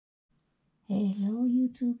Hello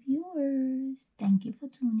YouTube viewers, thank you for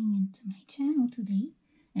tuning into my channel today.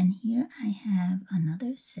 And here I have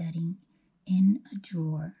another setting in a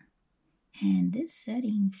drawer, and this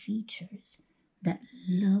setting features that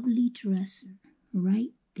lovely dresser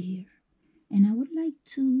right there. And I would like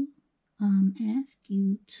to ask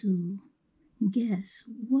you to guess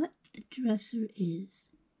what the dresser is.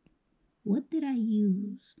 What did I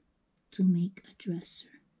use to make a dresser?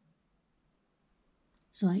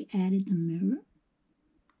 So I added the mirror,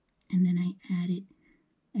 and then I added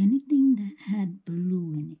anything that had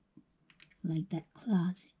blue in it, like that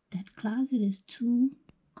closet. That closet is 2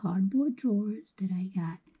 cardboard drawers that I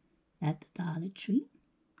got at the Dollar Tree.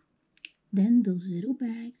 Then those little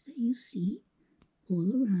bags that you see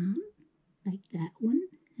all around, like that one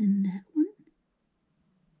and that one.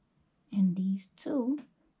 And these 2,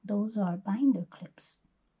 those are binder clips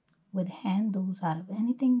with handles out of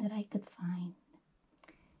anything that I could find.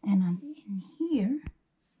 And in here,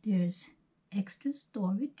 there's extra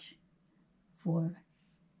storage for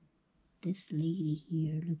this lady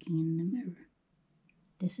here looking in the mirror.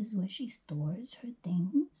 This is where she stores her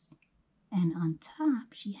things. And on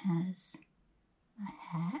top, she has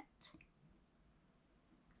a hat,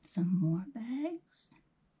 some more bags,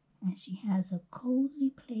 and she has a cozy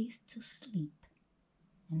place to sleep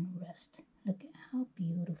and rest. Look at how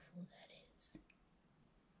beautiful that is.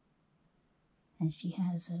 And she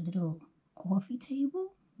has a little coffee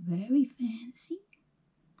table, very fancy.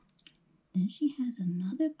 Then she has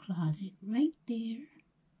another closet right there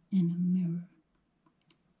and a mirror.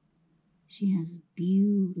 She has a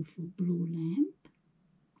beautiful blue lamp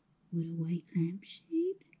with a white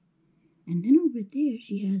lampshade. And then over there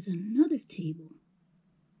she has another table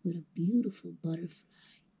with a beautiful butterfly.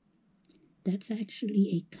 That's actually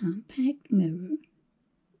a compact mirror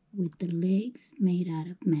with the legs made out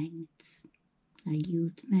of magnets. I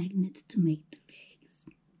used magnets to make the legs.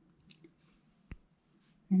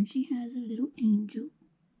 Then she has a little angel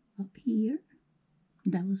up here.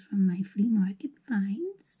 That was from my flea market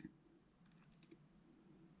finds.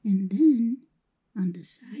 And then on the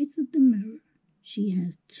sides of the mirror, she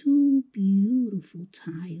has 2 beautiful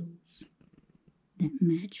tiles that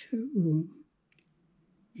match her room.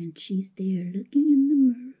 And she's there looking in the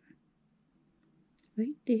mirror.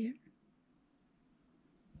 Right there.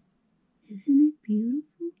 Isn't it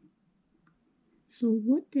beautiful? So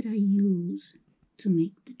what did I use to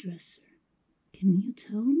make the dresser? Can you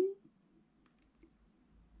tell me?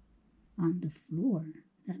 On the floor,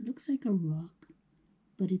 that looks like a rug,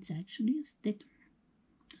 but it's actually a sticker.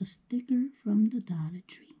 A sticker from the Dollar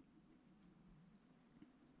Tree.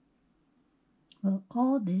 Well,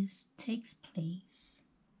 all this takes place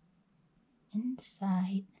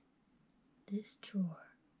inside this drawer.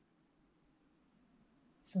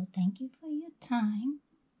 So thank you for your time,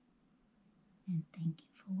 and thank you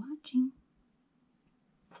for watching.